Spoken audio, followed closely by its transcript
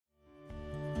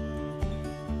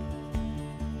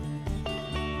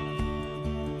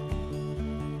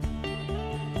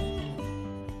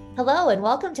Hello, and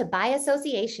welcome to By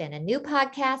Association, a new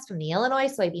podcast from the Illinois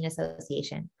Soybean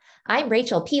Association. I'm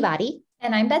Rachel Peabody.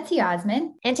 And I'm Betsy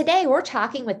Osmond. And today we're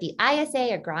talking with the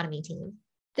ISA agronomy team.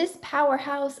 This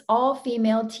powerhouse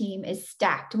all-female team is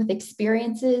stacked with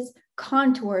experiences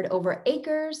contoured over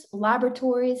acres,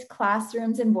 laboratories,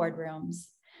 classrooms, and boardrooms.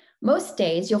 Most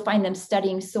days, you'll find them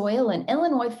studying soil in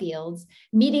Illinois fields,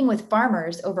 meeting with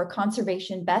farmers over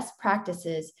conservation best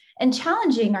practices, and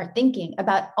challenging our thinking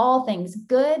about all things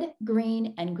good,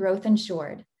 green, and growth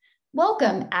ensured.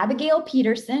 Welcome, Abigail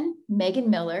Peterson, Megan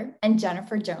Miller, and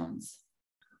Jennifer Jones.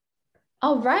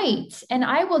 All right, and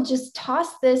I will just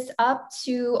toss this up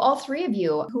to all three of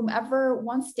you. Whomever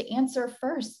wants to answer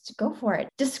first, go for it.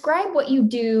 Describe what you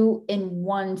do in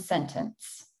one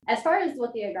sentence. As far as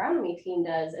what the agronomy team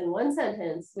does, in one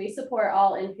sentence, we support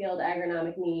all in-field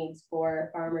agronomic needs for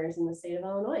farmers in the state of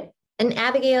Illinois. And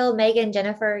Abigail, Megan,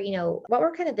 Jennifer, what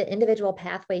were kind of the individual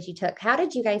pathways you took? How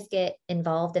did you guys get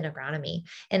involved in agronomy?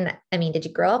 And did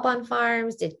you grow up on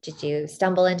farms? Did you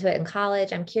stumble into it in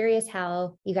college? I'm curious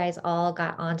how you guys all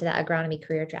got onto that agronomy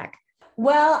career track.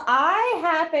 Well, I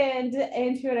happened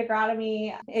into an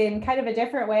agronomy in kind of a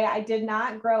different way. I did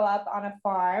not grow up on a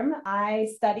farm. I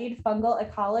studied fungal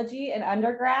ecology in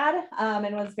undergrad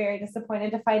and was very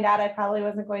disappointed to find out I probably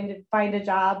wasn't going to find a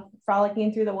job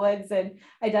frolicking through the woods and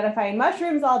identifying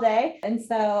mushrooms all day. And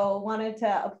so wanted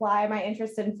to apply my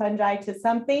interest in fungi to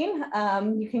something.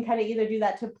 You can kind of either do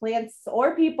that to plants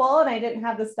or people, and I didn't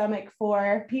have the stomach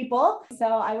for people. So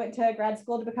I went to grad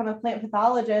school to become a plant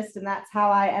pathologist, and that's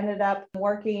how I ended up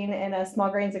working in a small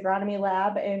grains agronomy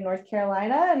lab in North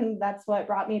Carolina, and that's what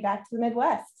brought me back to the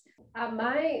Midwest.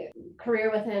 My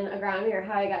career within agronomy, or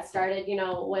how I got started,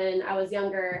 when I was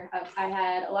younger, I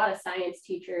had a lot of science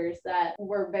teachers that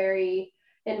were very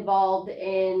involved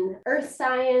in earth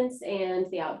science and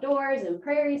the outdoors and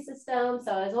prairie systems.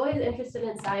 So I was always interested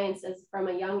in science from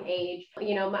a young age.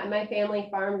 My family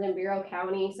farmed in Bureau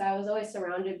County, so I was always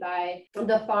surrounded by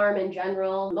the farm in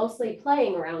general, mostly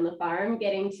playing around the farm,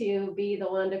 getting to be the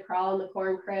one to crawl in the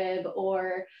corn crib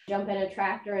or jump in a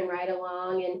tractor and ride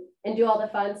along and do all the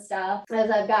fun stuff.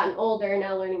 As I've gotten older,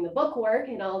 now learning the book work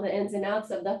and all the ins and outs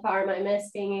of the farm, I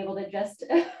miss being able to just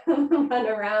run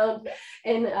around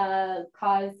and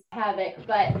cause havoc.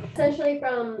 But essentially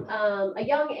from a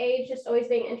young age, just always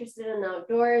being interested in the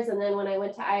outdoors. And then when I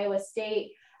went to Iowa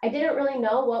State, I didn't really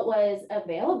know what was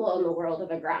available in the world of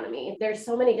agronomy. There's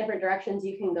so many different directions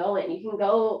you can go in. You can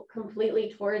go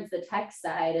completely towards the tech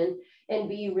side and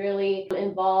be really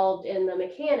involved in the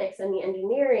mechanics and the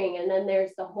engineering. And then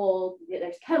there's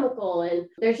chemical, and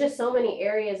there's just so many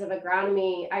areas of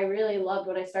agronomy. I really loved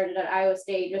when I started at Iowa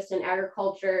State, just in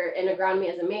agriculture and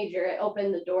agronomy as a major. It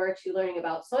opened the door to learning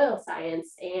about soil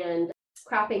science and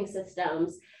cropping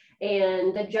systems.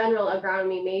 And the general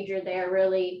agronomy major there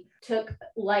really took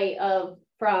light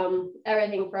from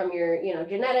everything from your,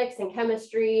 genetics and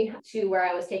chemistry to where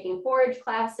I was taking forage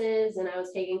classes, and I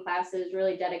was taking classes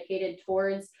really dedicated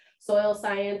towards soil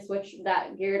science, which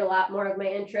that geared a lot more of my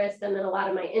interest. And then a lot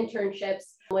of my internships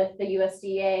with the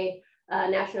USDA,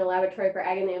 National Laboratory for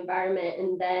Ag and the Environment,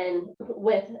 and then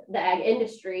with the ag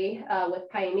industry with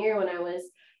Pioneer when I was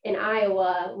in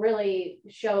Iowa, really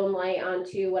shone light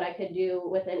onto what I could do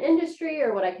within industry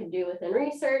or what I could do within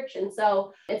research. And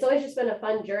so it's always just been a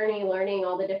fun journey, learning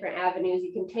all the different avenues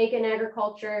you can take in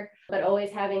agriculture, but always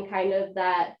having kind of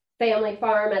that family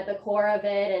farm at the core of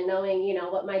it, and knowing,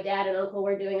 what my dad and uncle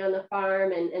were doing on the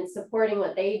farm and supporting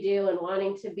what they do and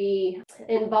wanting to be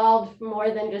involved more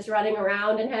than just running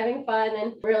around and having fun,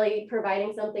 and really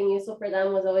providing something useful for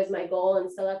them was always my goal.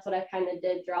 And so that's what I kind of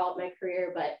did throughout my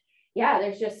career. But yeah,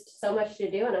 there's just so much to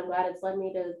do, and I'm glad it's led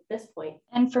me to this point.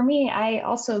 And for me, I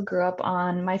also grew up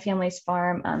on my family's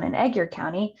farm in Aguirre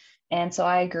County. And so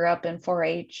I grew up in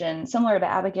 4-H, and similar to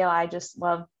Abigail, I just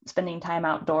love spending time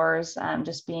outdoors,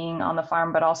 just being on the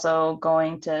farm, but also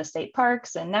going to state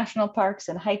parks and national parks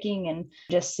and hiking and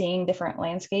just seeing different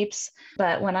landscapes.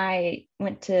 But when I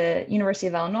went to University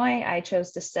of Illinois, I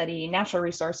chose to study natural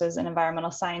resources and environmental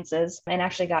sciences, and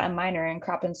actually got a minor in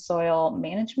crop and soil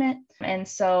management. And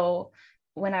so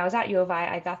when I was at U of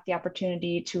I got the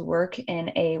opportunity to work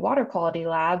in a water quality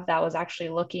lab that was actually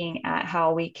looking at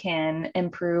how we can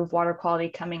improve water quality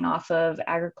coming off of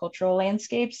agricultural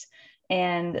landscapes.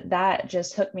 And that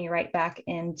just hooked me right back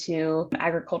into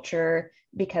agriculture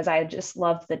because I just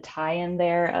loved the tie-in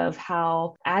there of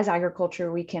how, as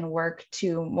agriculture, we can work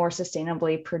to more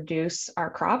sustainably produce our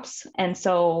crops. And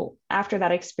so after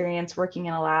that experience working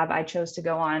in a lab, I chose to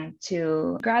go on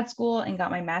to grad school and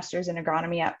got my master's in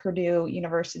agronomy at Purdue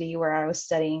University, where I was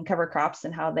studying cover crops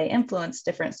and how they influence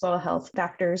different soil health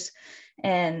factors.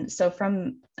 And so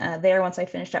from there, once I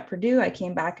finished at Purdue, I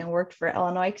came back and worked for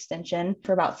Illinois Extension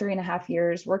for about 3.5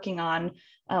 years, working on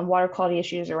water quality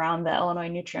issues around the Illinois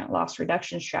nutrient loss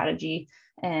reduction strategy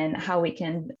and how we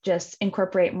can just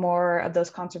incorporate more of those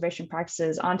conservation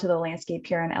practices onto the landscape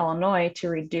here in Illinois to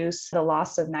reduce the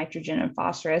loss of nitrogen and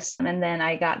phosphorus. And then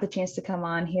I got the chance to come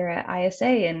on here at ISA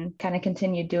and kind of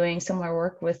continue doing similar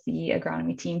work with the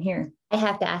agronomy team here. I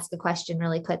have to ask a question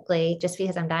really quickly, just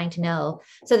because I'm dying to know.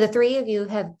 So the three of you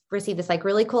have received this like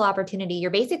really cool opportunity.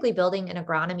 You're basically building an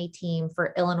agronomy team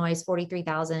for Illinois'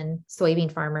 43,000 soybean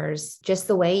farmers, just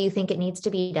the way you think it needs to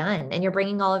be done. And you're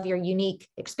bringing all of your unique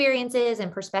experiences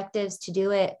and perspectives to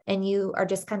do it. And you are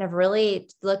just kind of really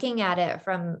looking at it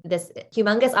from this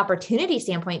humongous opportunity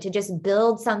standpoint to just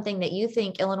build something that you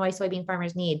think Illinois soybean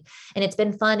farmers need. And it's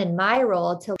been fun in my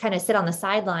role to kind of sit on the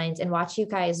sidelines and watch you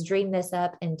guys dream this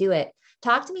up and do it.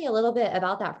 Talk to me a little bit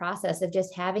about that process of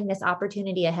just having this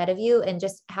opportunity ahead of you and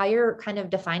just how you're kind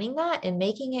of defining that and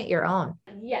making it your own.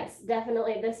 Yes,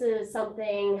 definitely. This is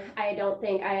something I don't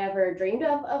think I ever dreamed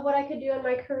of what I could do in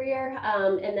my career.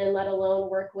 And then let alone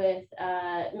work with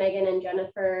Megan and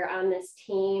Jennifer on this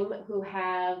team who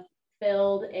have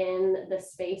filled in the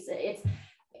space.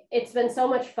 It's been so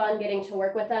much fun getting to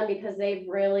work with them because they've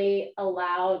really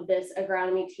allowed this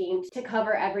agronomy team to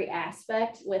cover every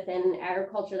aspect within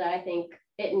agriculture that I think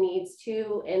it needs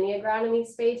to in the agronomy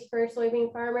space for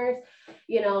soybean farmers.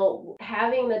 You know,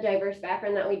 having the diverse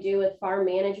background that we do with farm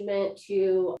management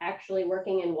to actually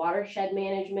working in watershed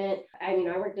management. I mean,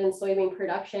 I worked in soybean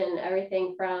production,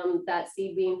 everything from that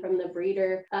seed bean from the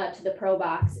breeder to the pro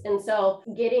box. And so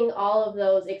getting all of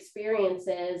those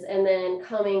experiences and then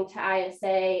coming to ISA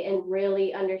and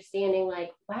really understanding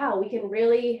like, wow, we can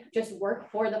really just work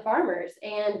for the farmers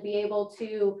and be able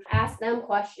to ask them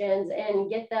questions and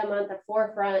get them on the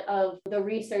forefront of the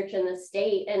research in the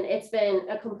state. And it's been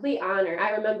a complete honor. I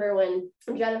remember when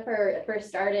Jennifer first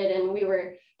started and we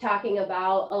were talking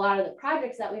about a lot of the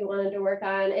projects that we wanted to work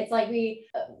on. It's like we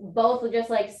both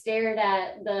just like stared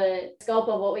at the scope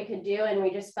of what we could do. And we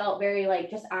just felt very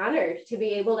like just honored to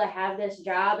be able to have this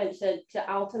job and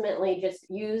to ultimately just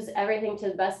use everything to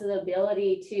the best of the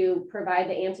ability to provide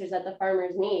the answers that the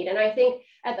farmers need. And I think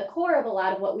at the core of a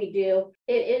lot of what we do,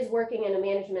 it is working in a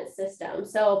management system.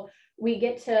 So we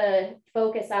get to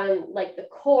focus on like the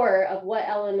core of what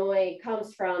Illinois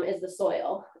comes from is the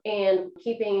soil and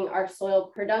keeping our soil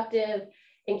productive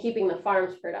and keeping the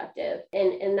farms productive.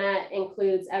 And that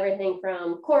includes everything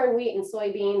from corn, wheat, and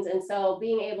soybeans. And so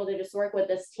being able to just work with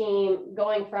this team,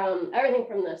 going from everything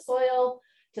from the soil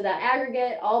to that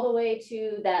aggregate all the way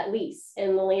to that lease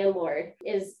and the landlord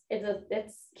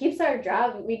it keeps our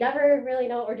job. We never really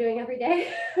know what we're doing every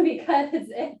day because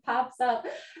it pops up.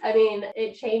 I mean,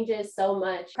 it changes so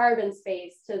much. Carbon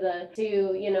space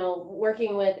to you know,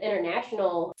 working with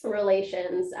international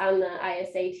relations on the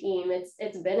ISA team.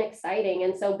 It's been exciting.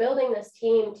 And so building this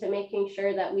team to making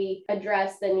sure that we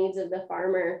address the needs of the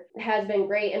farmer has been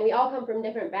great. And we all come from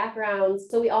different backgrounds.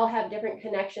 So we all have different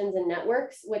connections and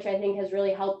networks, which I think has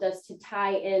really helped us to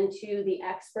tie into the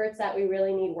experts that we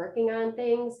really need working on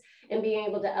things and being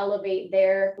able to elevate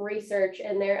their research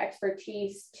and their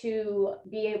expertise to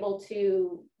be able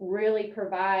to really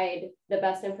provide the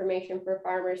best information for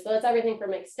farmers. So that's everything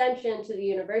from extension to the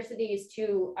universities,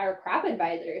 to our crop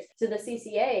advisors, to the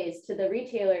CCAs, to the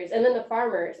retailers, and then the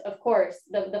farmers, of course.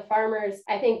 The farmers,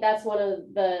 I think that's one of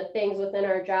the things within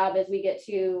our job is we get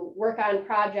to work on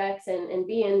projects and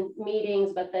be in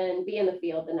meetings, but then be in the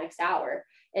field the next hour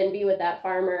and be with that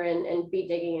farmer and be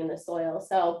digging in the soil.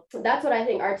 So that's what I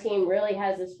think our team really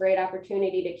has this great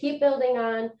opportunity to keep building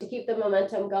on, to keep the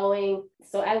momentum going.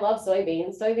 So I love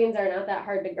soybeans. Soybeans are not that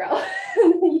hard to grow.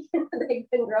 They've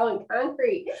been growing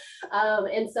concrete.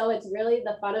 And so it's really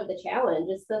the fun of the challenge.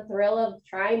 It's the thrill of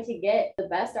trying to get the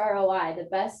best ROI, the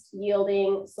best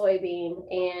yielding soybean,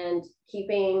 and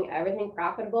keeping everything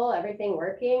profitable, everything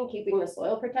working, keeping the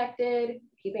soil protected,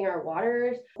 keeping our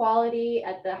water quality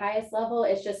at the highest level.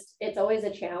 It's always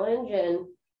a challenge, and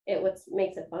what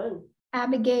makes it fun.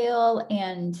 Abigail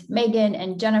and Megan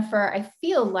and Jennifer, I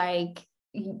feel like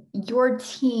your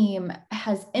team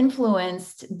has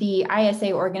influenced the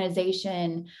ISA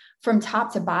organization from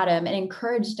top to bottom and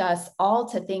encouraged us all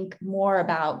to think more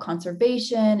about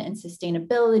conservation and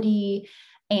sustainability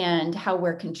and how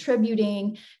we're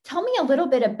contributing. Tell me a little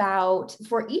bit about,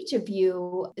 for each of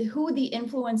you, who the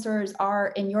influencers are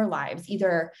in your lives,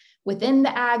 either within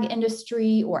the ag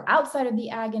industry or outside of the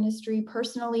ag industry,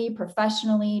 personally,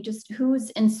 professionally, just who's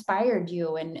inspired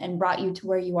you and brought you to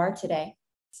where you are today.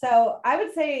 So I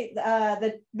would say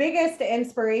the biggest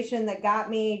inspiration that got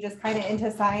me just kind of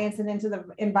into science and into the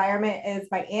environment is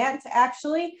my aunt,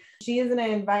 actually. She is an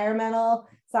environmental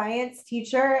science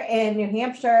teacher in New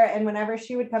Hampshire. And whenever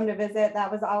she would come to visit, that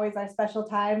was always our special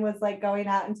time, was like going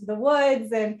out into the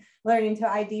woods and learning to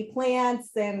ID plants.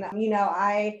 And,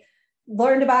 I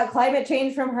learned about climate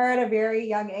change from her at a very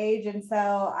young age. And so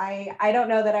I don't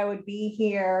know that I would be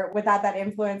here without that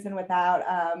influence and without,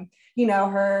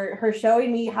 her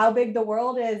showing me how big the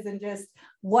world is and just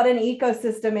what an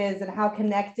ecosystem is and how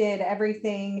connected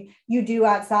everything you do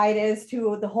outside is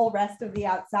to the whole rest of the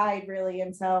outside, really.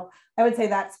 And so I would say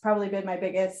that's probably been my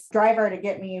biggest driver to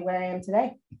get me where I am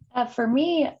today. For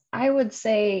me, I would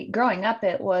say growing up,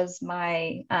 it was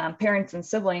my parents and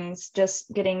siblings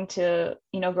just getting to,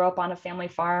 grow up on a family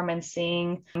farm and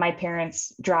seeing my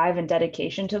parents' drive and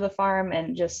dedication to the farm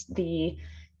and just the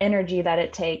energy that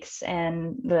it takes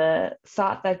and the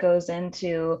thought that goes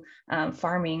into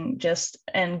farming, just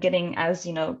and getting, as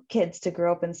kids to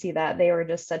grow up and see that. They were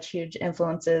just such huge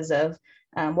influences of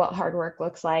what hard work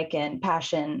looks like and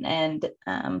passion and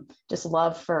just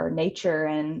love for nature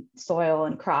and soil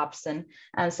and crops. And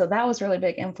so that was really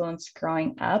big influence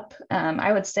growing up.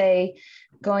 I would say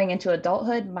going into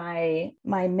adulthood, my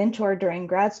mentor during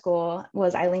grad school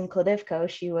was Eileen Kladivko.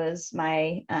 She was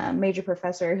my major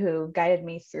professor who guided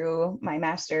me through my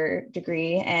master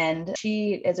degree. And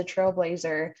she is a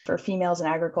trailblazer for females in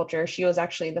agriculture. She was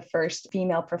actually the first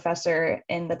female professor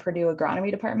in the Purdue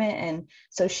agronomy department. And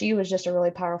so she was just a really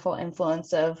powerful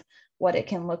influence of what it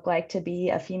can look like to be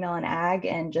a female in ag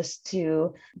and just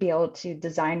to be able to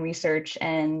design research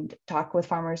and talk with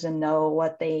farmers and know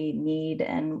what they need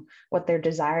and what they're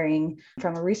desiring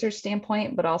from a research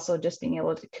standpoint, but also just being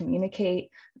able to communicate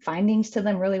findings to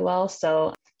them really well.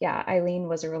 So yeah, Eileen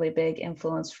was a really big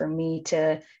influence for me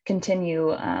to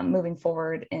continue moving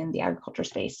forward in the agriculture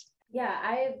space. Yeah,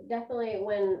 I definitely,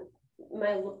 when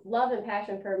my love and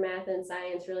passion for math and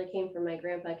science really came from my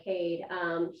grandpa, Cade.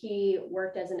 He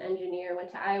worked as an engineer,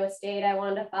 went to Iowa State. I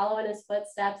wanted to follow in his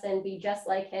footsteps and be just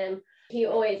like him. He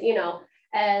always,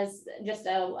 as just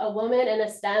a woman in a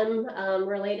STEM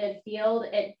related field,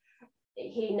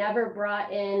 he never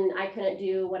brought in, I couldn't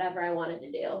do whatever I wanted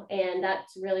to do. And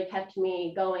that's really kept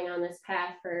me going on this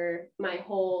path for my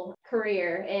whole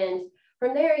career. And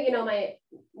from there,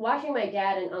 watching my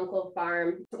dad and uncle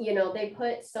farm, they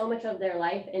put so much of their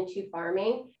life into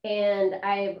farming. And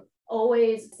I've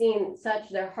always seen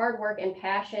such their hard work and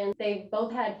passion. They've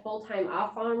both had full-time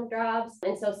off-farm jobs.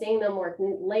 And so seeing them work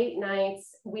late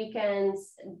nights,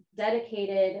 weekends,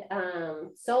 dedicated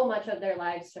so much of their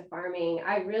lives to farming,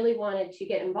 I really wanted to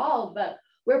get involved, but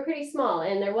we're pretty small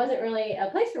and there wasn't really a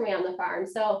place for me on the farm.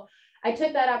 So I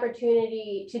took that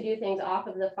opportunity to do things off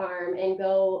of the farm and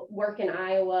go work in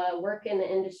Iowa, work in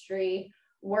the industry,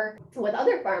 work with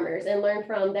other farmers and learn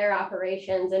from their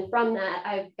operations. And from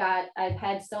that, I've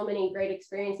had so many great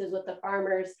experiences with the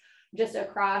farmers just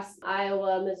across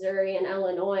Iowa, Missouri, and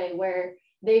Illinois, where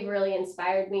they've really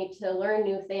inspired me to learn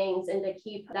new things and to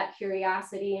keep that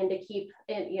curiosity and to keep,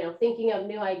 thinking of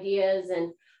new ideas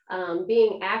and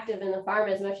being active in the farm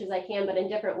as much as I can, but in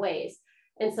different ways.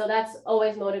 And so that's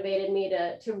always motivated me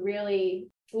to really,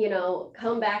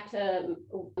 come back to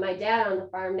my dad on the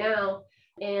farm now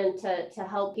and to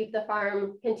help keep the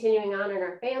farm continuing on in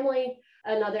our family.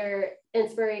 Another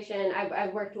inspiration,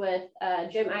 I've worked with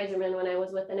Jim Iserman when I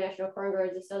was with the National Corn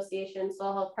Growers Association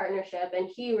Soil Health Partnership, and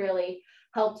he really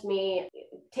helped me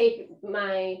take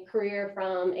my career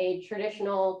from a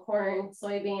traditional corn,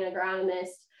 soybean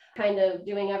agronomist, kind of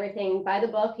doing everything by the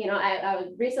book. I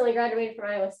was recently graduated from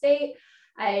Iowa State.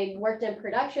 I worked in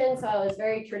production, so I was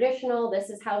very traditional. This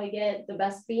is how we get the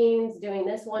best beans, doing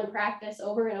this one practice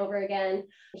over and over again.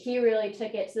 He really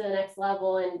took it to the next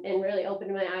level and really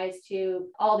opened my eyes to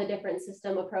all the different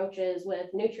system approaches with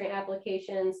nutrient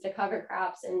applications to cover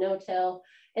crops and no-till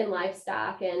and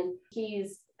livestock. And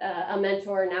he's a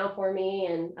mentor now for me.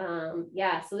 And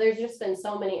so there's just been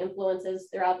so many influences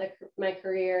throughout my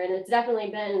career. And it's definitely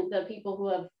been the people who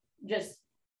have just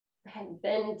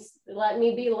been let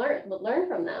me learn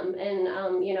from them,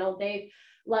 and they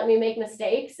let me make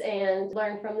mistakes and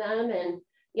learn from them, and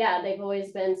they've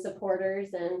always been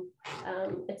supporters, and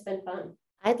it's been fun.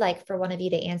 I'd like for one of you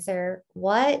to answer,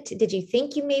 what did you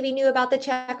think you maybe knew about the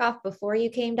checkoff before you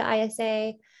came to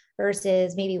ISA?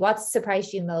 versus maybe what's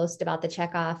surprised you most about the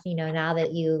checkoff, now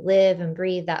that you live and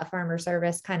breathe that farmer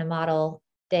service kind of model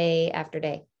day after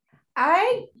day?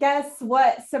 I guess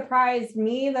what surprised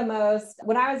me the most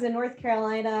when I was in North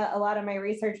Carolina, a lot of my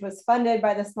research was funded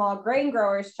by the small grain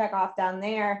growers checkoff down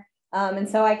there. And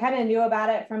so I kind of knew about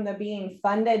it from the being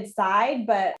funded side,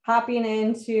 but hopping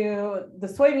into the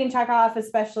soybean checkoff,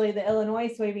 especially the Illinois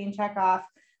soybean checkoff,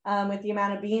 with the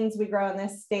amount of beans we grow in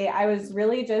this state, I was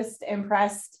really just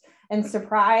impressed and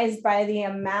surprised by the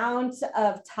amount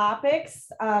of topics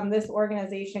this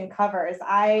organization covers.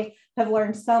 I have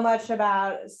learned so much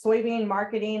about soybean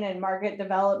marketing and market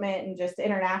development and just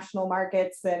international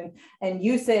markets and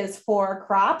uses for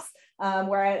crops,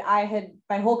 where I had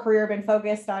my whole career been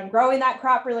focused on growing that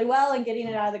crop really well and getting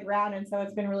it out of the ground. And so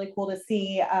it's been really cool to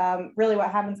see really what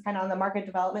happens kind of on the market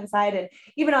development side and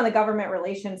even on the government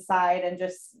relations side, and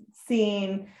just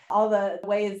seeing all the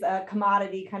ways a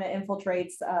commodity kind of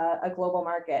infiltrates a global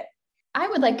market. I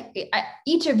would like,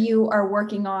 each of you are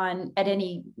working on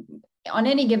any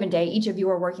given day, each of you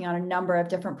are working on a number of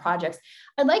different projects.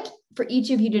 I'd like for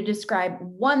each of you to describe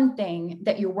one thing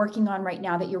that you're working on right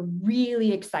now that you're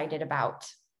really excited about.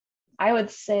 I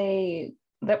would say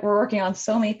that we're working on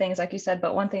so many things, like you said,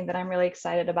 but one thing that I'm really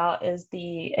excited about is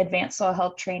the advanced soil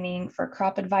health training for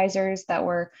crop advisors that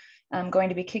we're going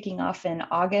to be kicking off in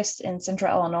August in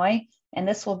Central Illinois. And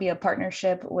this will be a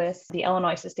partnership with the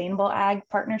Illinois Sustainable Ag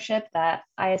Partnership that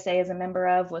ISA is a member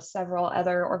of with several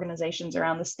other organizations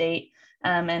around the state.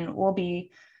 And we'll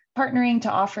be partnering to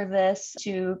offer this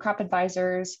to crop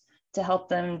advisors to help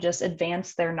them just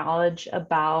advance their knowledge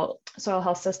about soil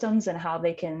health systems and how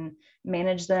they can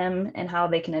manage them and how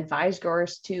they can advise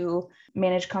growers to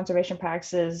manage conservation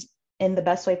practices in the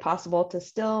best way possible to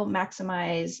still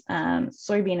maximize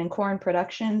soybean and corn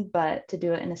production, but to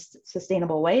do it in a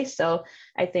sustainable way. So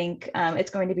I think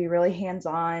it's going to be really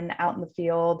hands-on out in the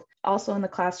field, also in the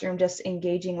classroom, just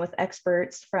engaging with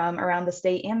experts from around the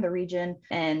state and the region,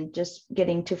 and just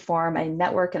getting to form a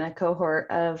network and a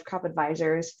cohort of crop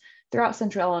advisors throughout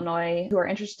Central Illinois who are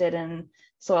interested in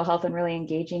soil health and really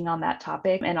engaging on that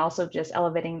topic, and also just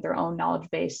elevating their own knowledge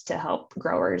base to help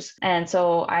growers. And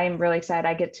so I'm really excited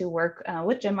I get to work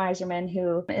with Jim Eiserman,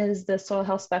 who is the soil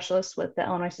health specialist with the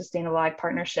Illinois Sustainable Ag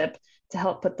Partnership, to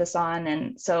help put this on.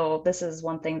 And so this is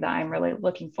one thing that I'm really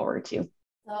looking forward to.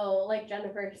 So like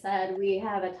Jennifer said, we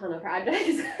have a ton of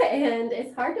projects and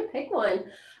it's hard to pick one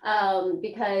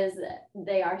because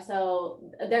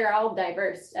they're all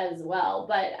diverse as well.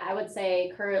 But I would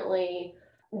say currently,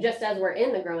 just as we're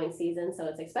in the growing season, so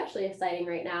it's especially exciting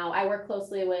right now, I work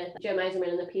closely with Jim Eiserman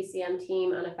and the PCM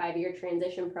team on a 5-year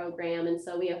transition program. And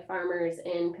so we have farmers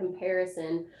in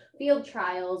comparison field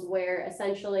trials where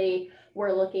essentially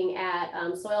we're looking at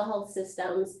soil health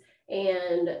systems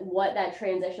and what that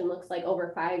transition looks like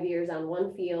over 5 years on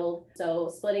one field.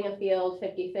 So splitting a field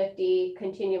 50-50,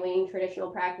 continuing traditional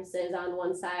practices on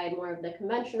one side, more of the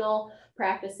conventional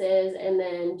practices, and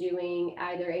then doing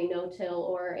either a no-till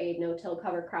or a no-till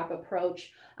cover crop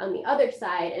approach on the other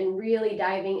side, and really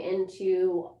diving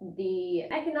into the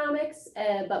economics,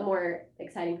 but more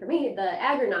exciting for me, the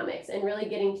agronomics, and really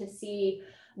getting to see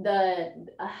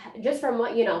just from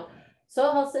what,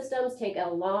 soil health systems take a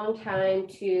long time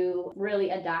to really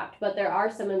adapt, but there are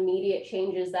some immediate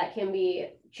changes that can be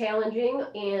challenging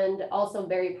and also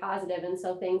very positive. And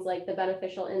so things like the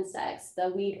beneficial insects, the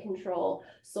weed control,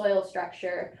 soil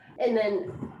structure, and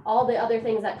then all the other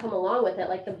things that come along with it,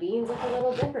 like the beans look a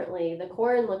little differently, the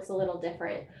corn looks a little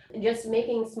different. Just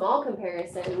making small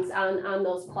comparisons on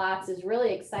those plots is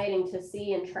really exciting to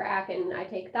see and track. And I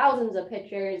take thousands of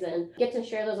pictures and get to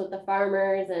share those with the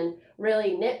farmers and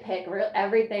really nitpick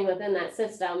everything within that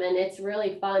system. And it's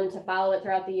really fun to follow it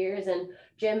throughout the years. And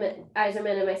Jim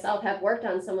Eiserman and myself have worked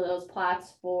on some of those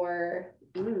plots for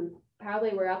probably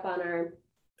we're up on our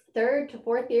 3rd to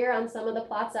 4th year on some of the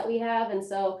plots that we have. And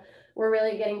so we're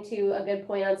really getting to a good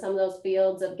point on some of those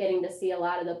fields of getting to see a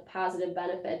lot of the positive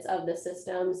benefits of the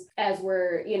systems as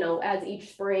as each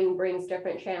spring brings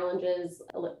different challenges,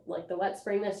 like the wet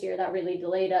spring this year that really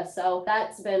delayed us. So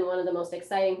that's been one of the most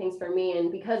exciting things for me.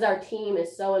 And because our team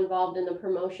is so involved in the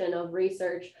promotion of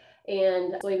research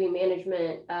and soybean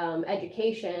management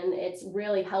education, it's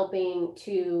really helping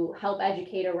to help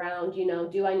educate around,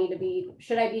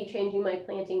 should I be changing my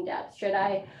planting depth? Should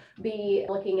I be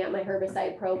looking at my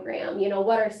herbicide program?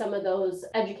 What are some of those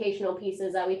educational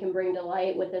pieces that we can bring to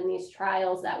light within these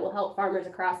trials that will help farmers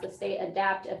across the state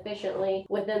adapt efficiently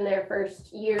within their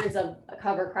first years of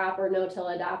cover crop or no-till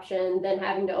adoption, then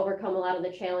having to overcome a lot of the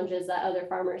challenges that other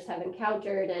farmers have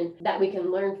encountered and that we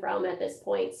can learn from at this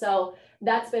point. So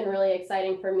that's been really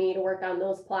exciting for me to work on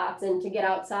those plots and to get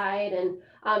outside and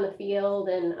on the field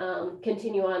and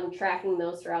continue on tracking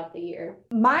those throughout the year.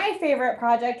 My favorite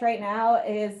project right now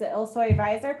is the ILSOI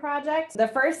Advisor project. The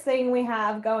first thing we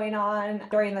have going on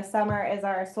during the summer is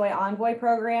our Soy Envoy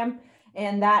program.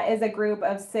 And that is a group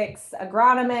of 6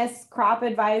 agronomists, crop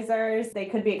advisors. They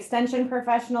could be extension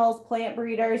professionals, plant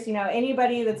breeders,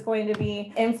 anybody that's going to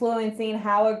be influencing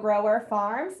how a grower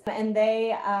farms. And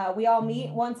we all meet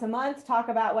once a month, talk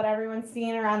about what everyone's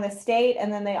seeing around the state.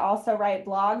 And then they also write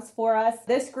blogs for us.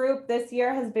 This group this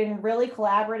year has been really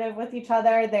collaborative with each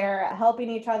other. They're helping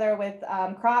each other with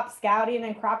crop scouting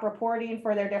and crop reporting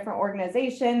for their different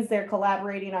organizations. They're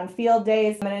collaborating on field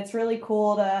days. And it's really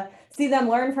cool to see them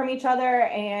learn from each other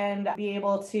and be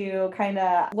able to kind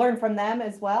of learn from them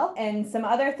as well. And some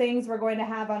other things we're going to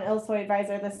have on ILSOI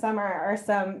Advisor this summer are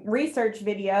some research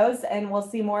videos, and we'll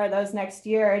see more of those next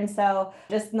year. And so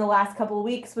just in the last couple of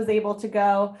weeks was able to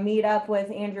go meet up with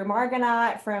Andrew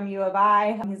Margonaut from U of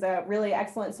I. He's a really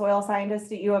excellent soil scientist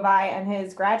at U of I, and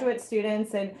his graduate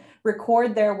students, and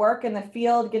record their work in the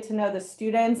field, get to know the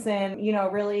students, and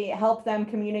really help them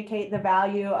communicate the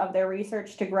value of their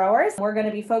research to growers. We're going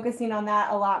to be focusing on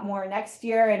that a lot more next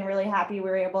year, and really happy we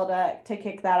were able to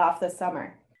kick that off this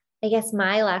summer. I guess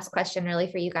my last question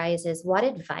really for you guys is, what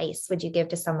advice would you give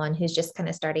to someone who's just kind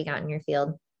of starting out in your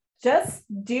field? Just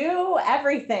do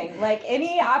everything. Like,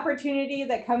 any opportunity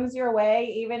that comes your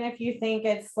way, even if you think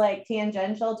it's like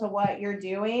tangential to what you're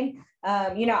doing.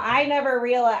 I never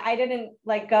realized, I didn't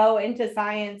go into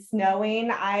science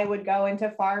knowing I would go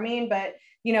into farming, but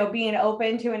being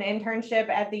open to an internship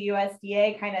at the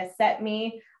USDA kind of set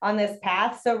me on this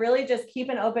path. So really just keep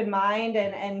an open mind,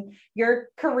 and your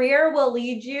career will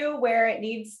lead you where it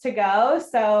needs to go.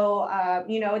 So,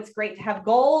 it's great to have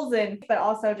goals, but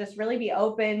also just really be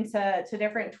open to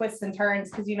different twists and turns,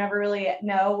 because you never really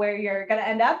know where you're going to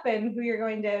end up and who you're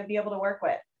going to be able to work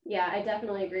with. Yeah, I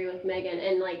definitely agree with Megan.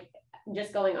 And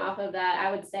just going off of that, I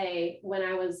would say when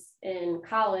I was in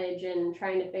college and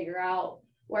trying to figure out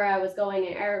where I was going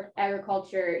in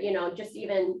agriculture, just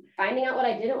even finding out what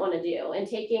I didn't want to do and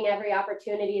taking every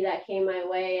opportunity that came my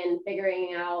way and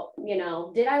figuring out,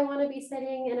 did I want to be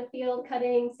sitting in a field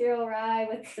cutting cereal rye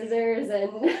with scissors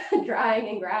and drying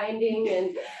and grinding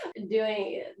and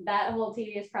doing that whole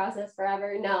tedious process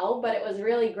forever? No, but it was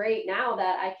really great now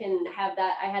that I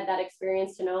had that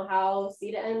experience to know how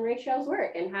C to N ratios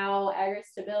work and how agar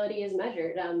stability is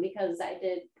measured, because I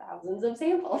did thousands of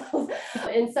samples.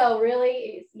 And so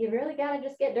really, you really got to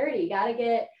just get dirty, got to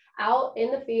get out in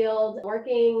the field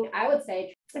working. I would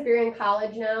say if you're in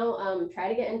college now, try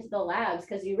to get into the labs,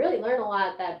 because you really learn a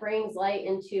lot that brings light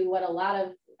into what a lot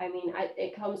of,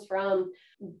 it comes from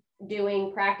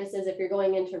doing practices if you're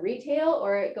going into retail,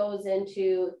 or it goes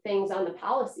into things on the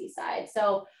policy side.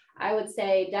 So I would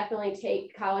say definitely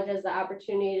take college as the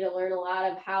opportunity to learn a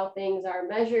lot of how things are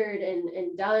measured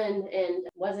and done. And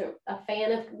wasn't a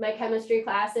fan of my chemistry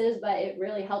classes, but it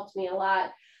really helped me a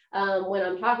lot when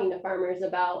I'm talking to farmers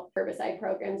about herbicide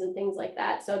programs and things like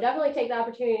that. So definitely take the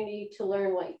opportunity to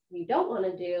learn what you don't want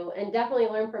to do, and definitely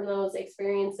learn from those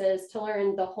experiences to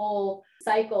learn the whole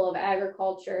cycle of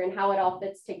agriculture and how it all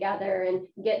fits together, and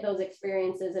get those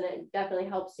experiences. And it definitely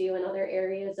helps you in other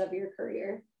areas of your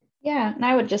career. Yeah, and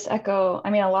I would just echo, a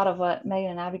lot of what Megan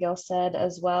and Abigail said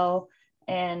as well.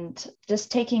 And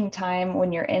just taking time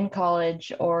when you're in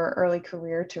college or early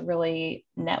career to really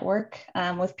network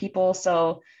with people.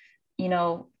 So,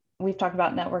 we've talked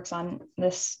about networks on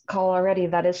this call already,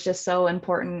 that it's just so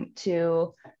important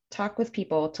to talk with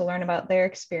people, to learn about their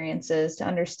experiences, to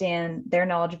understand their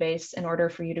knowledge base in order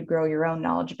for you to grow your own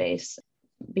knowledge base.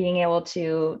 Being able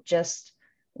to just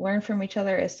learn from each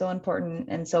other is so important.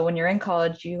 And so when you're in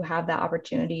college, you have that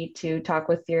opportunity to talk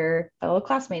with your fellow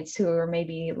classmates who are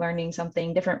maybe learning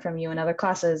something different from you in other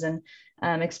classes, and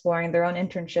exploring their own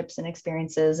internships and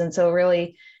experiences. And so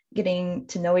really getting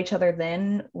to know each other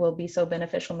then will be so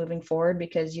beneficial moving forward,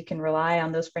 because you can rely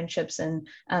on those friendships and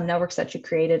networks that you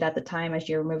created at the time as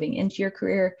you're moving into your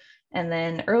career. And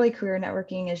then early career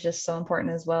networking is just so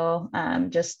important as well,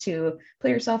 just to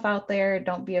put yourself out there.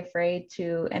 Don't be afraid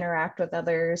to interact with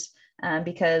others,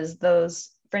 because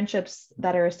those friendships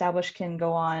that are established can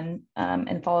go on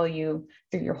and follow you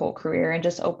through your whole career, and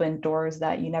just open doors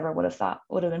that you never would have thought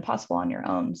would have been possible on your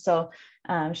own. So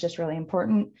it's just really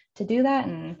important to do that.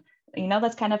 And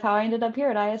that's kind of how I ended up here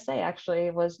at ISA, actually,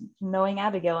 was knowing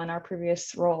Abigail in our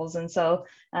previous roles. And so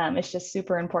it's just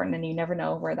super important, and you never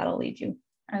know where that'll lead you.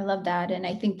 I love that. And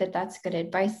I think that that's good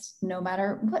advice, no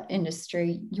matter what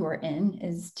industry you're in,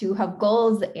 is to have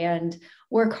goals and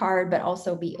work hard, but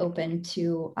also be open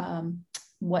to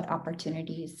what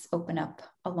opportunities open up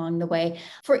along the way.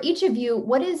 For each of you,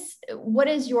 what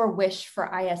is your wish for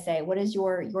ISA? What is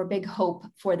your big hope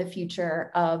for the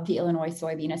future of the Illinois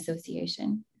Soybean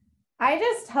Association? I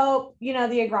just hope, the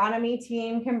agronomy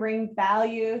team can bring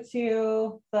value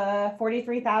to the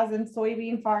 43,000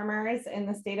 soybean farmers in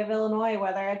the state of Illinois,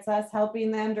 whether it's us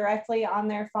helping them directly on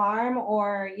their farm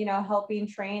or, helping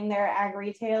train their ag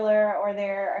retailer or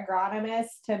their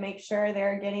agronomist to make sure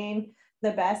they're getting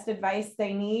the best advice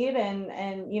they need and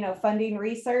funding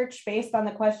research based on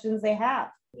the questions they have.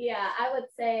 Yeah, I would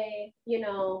say,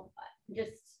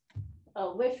 just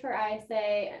a wish for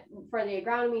ISA for the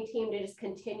agronomy team to just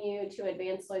continue to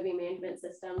advance soybean management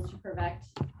systems to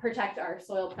protect our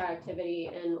soil productivity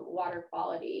and water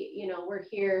quality. We're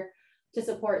here to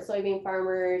support soybean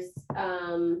farmers,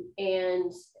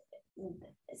 and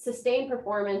sustained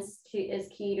performance is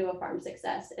key to a farm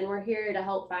success. And we're here to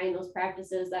help find those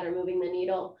practices that are moving the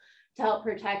needle to help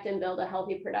protect and build a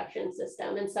healthy production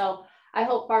system. And so I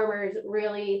hope farmers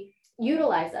really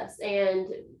utilize us and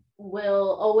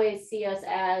will always see us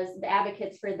as the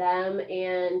advocates for them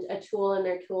and a tool in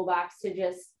their toolbox to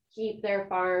just keep their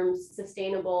farms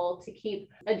sustainable, to keep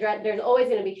there's always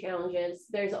going to be challenges.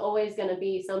 There's always going to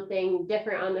be something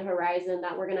different on the horizon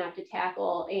that we're going to have to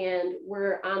tackle, and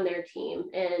we're on their team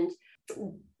and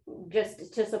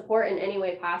just to support in any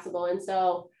way possible. And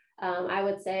so I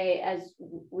would say as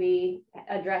we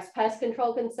address pest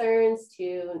control concerns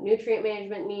to nutrient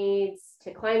management needs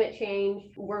to climate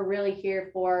change, we're really here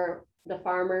for the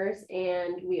farmers,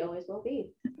 and we always will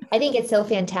be. I think it's so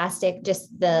fantastic,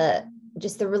 just the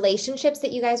relationships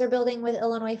that you guys are building with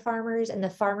Illinois farmers and the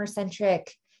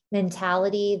farmer-centric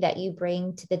mentality that you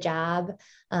bring to the job.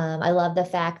 I love the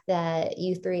fact that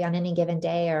you three on any given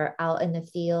day are out in the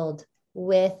field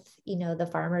with, the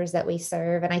farmers that we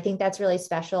serve. And I think that's really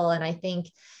special. And I think,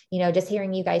 just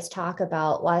hearing you guys talk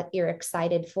about what you're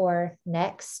excited for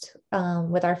next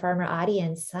with our farmer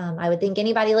audience, I would think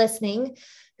anybody listening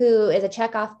who is a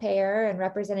checkoff payer and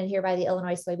represented here by the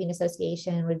Illinois Soybean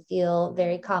Association would feel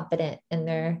very confident in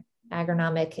their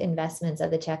agronomic investments of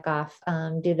the checkoff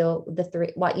due to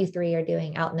what you three are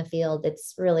doing out in the field.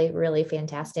 It's really, really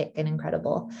fantastic and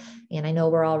incredible. And I know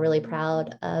we're all really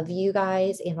proud of you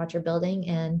guys and what you're building.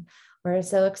 And we're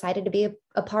so excited to be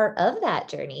a part of that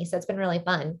journey. So it's been really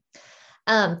fun.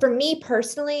 For me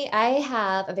personally, I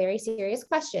have a very serious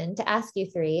question to ask you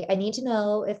three. I need to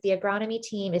know if the agronomy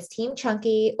team is team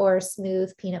chunky or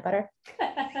smooth peanut butter.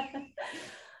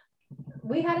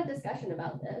 We had a discussion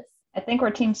about this. I think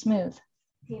we're team smooth.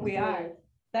 We are.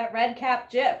 That red cap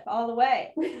Jif all the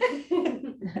way.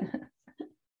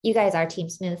 You guys are team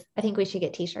smooth. I think we should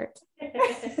get t-shirts.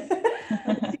 Let's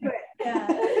do it. Yeah.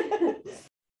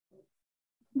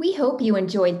 We hope you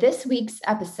enjoyed this week's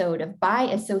episode of By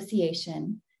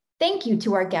Association. Thank you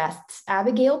to our guests,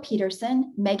 Abigail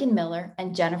Peterson, Megan Miller,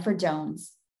 and Jennifer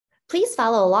Jones. Please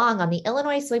follow along on the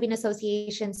Illinois Soybean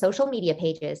Association social media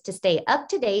pages to stay up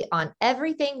to date on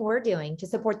everything we're doing to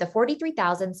support the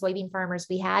 43,000 soybean farmers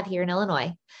we have here in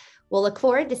Illinois. We'll look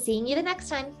forward to seeing you the next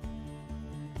time.